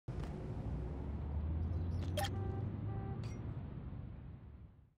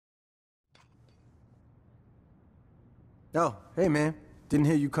Oh, hey man. Didn't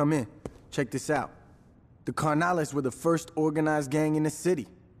hear you come in. Check this out. The Carnales were the first organized gang in the city.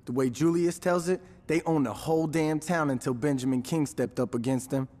 The way Julius tells it, they owned the whole damn town until Benjamin King stepped up against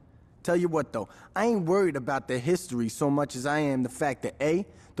them. Tell you what though, I ain't worried about their history so much as I am the fact that A,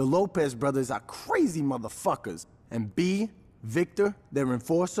 the Lopez brothers are crazy motherfuckers, and B, Victor, their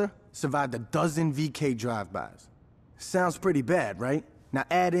enforcer, survived a dozen VK drive-bys. Sounds pretty bad, right? Now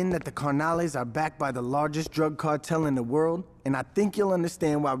add in that the Carnales are backed by the largest drug cartel in the world, and I think you'll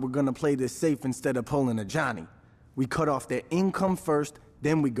understand why we're gonna play this safe instead of pulling a Johnny. We cut off their income first,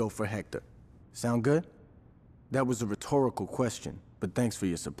 then we go for Hector. Sound good? That was a rhetorical question, but thanks for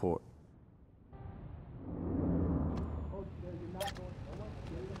your support.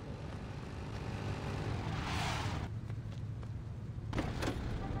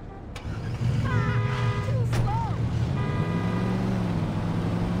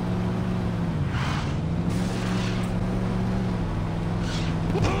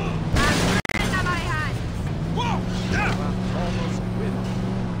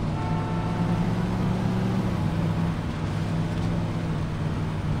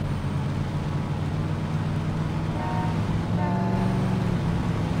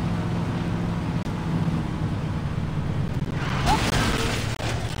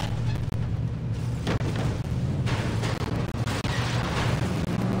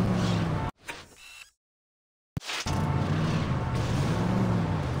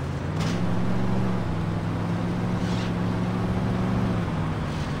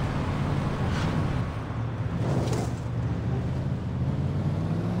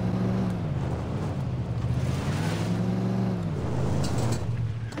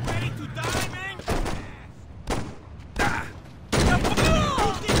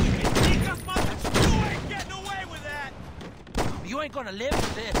 You ain't gonna live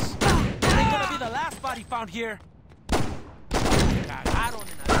with this. It ain't gonna be the last body found here. Cagaron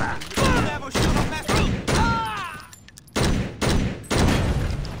en la... Never shoot a mess.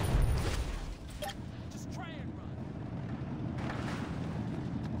 Just try and run.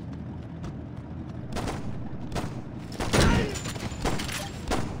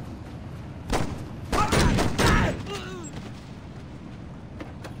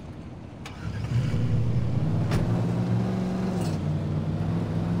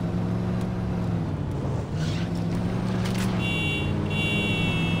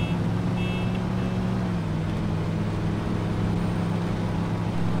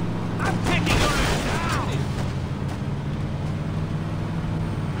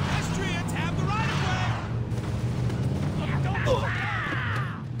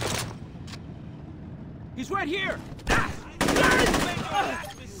 He's right here!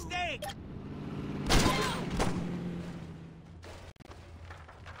 Mistake!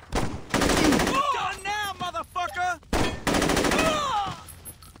 Done now, motherfucker!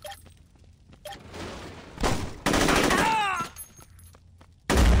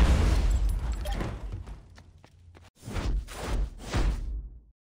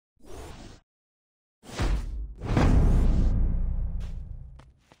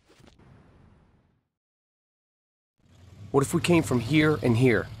 What if we came from here and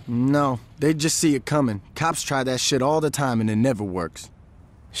here? No, they'd just see it coming. Cops try that shit all the time and it never works.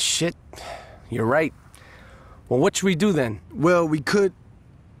 Shit, you're right. Well, what should we do then? Well, we could...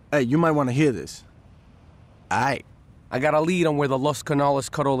 Hey, you might want to hear this. Aight. I got a lead on where the Los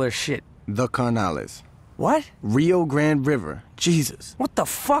Carnales cut all their shit. The Carnales. What? Rio Grande River. Jesus. What the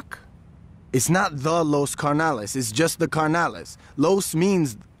fuck? It's not the Los Carnales, it's just the Carnales. Los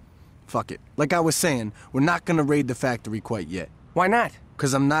means... Fuck it. Like I was saying, we're not gonna raid the factory quite yet. Why not?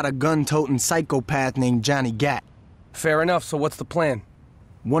 'Cause I'm not a gun-toting psychopath named Johnny Gat. Fair enough, so what's the plan?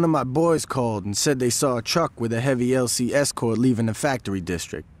 One of my boys called and said they saw a truck with a heavy LC escort leaving the factory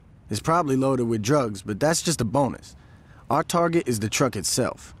district. It's probably loaded with drugs, but that's just a bonus. Our target is the truck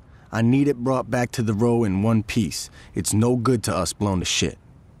itself. I need it brought back to the row in one piece. It's no good to us blown to shit.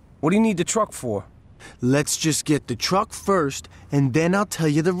 What do you need the truck for? Let's just get the truck first, and then I'll tell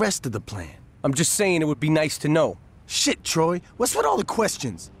you the rest of the plan. I'm just saying it would be nice to know. Shit, Troy, what's with all the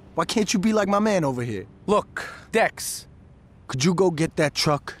questions? Why can't you be like my man over here? Look, Dex. Could you go get that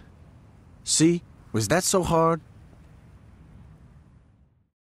truck? See? Was that so hard?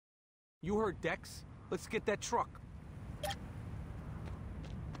 You heard Dex. Let's get that truck.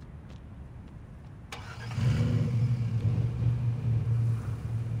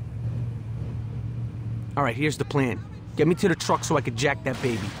 All right, here's the plan. Get me to the truck so I can jack that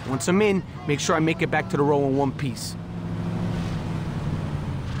baby. Once I'm in, make sure I make it back to the row in one piece.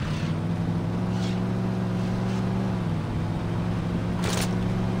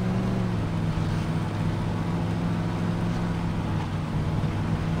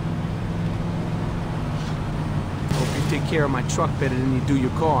 care of my truck better than you do your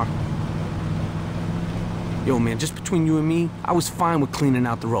car. Yo, man, just between you and me, I was fine with cleaning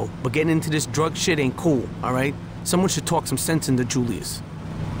out the road, but getting into this drug shit ain't cool, all right? Someone should talk some sense into Julius.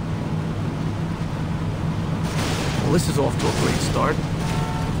 Well, this is off to a great start.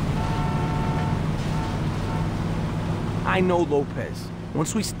 I know Lopez.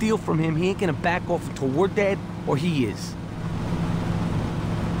 Once we steal from him, he ain't gonna back off until we're dead, or he is.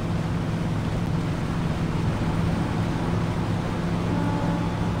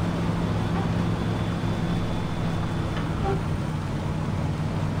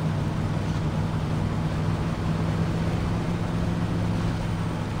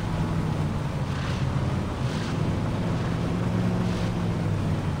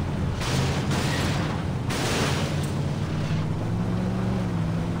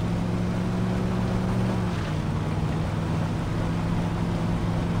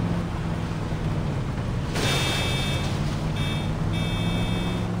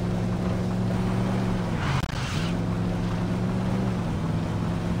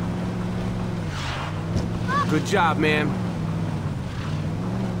 Good job, man.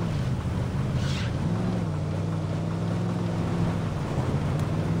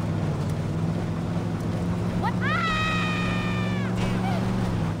 What?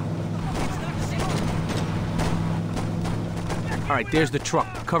 All right, there's the truck.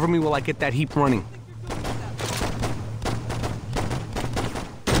 Cover me while I get that heap running.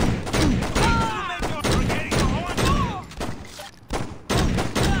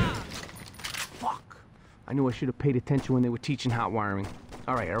 I knew I should have paid attention when they were teaching hot wiring.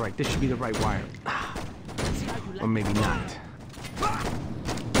 All right, this should be the right wire. Or maybe not.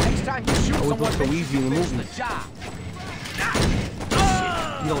 Next time you shoot Always someone, look so make easy in the finish the movies. job.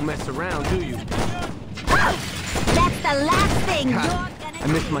 You don't mess around, do you? That's the last thing God, you're gonna I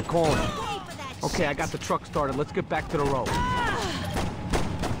missed my calling. pay for that Okay, I shit. got the truck started. Let's get back to the road.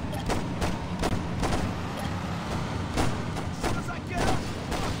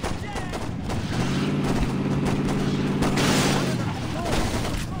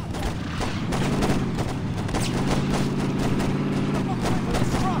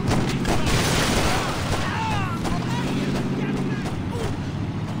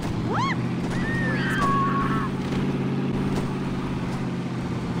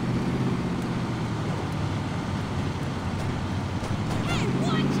 Hey,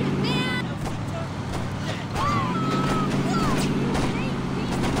 watch it, man!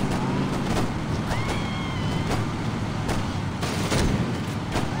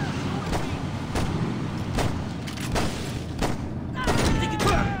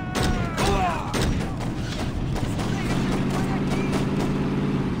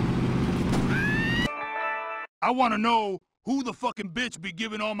 I want to know who the fucking bitch be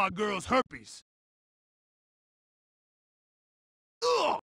giving all my girls herpes. Ugh!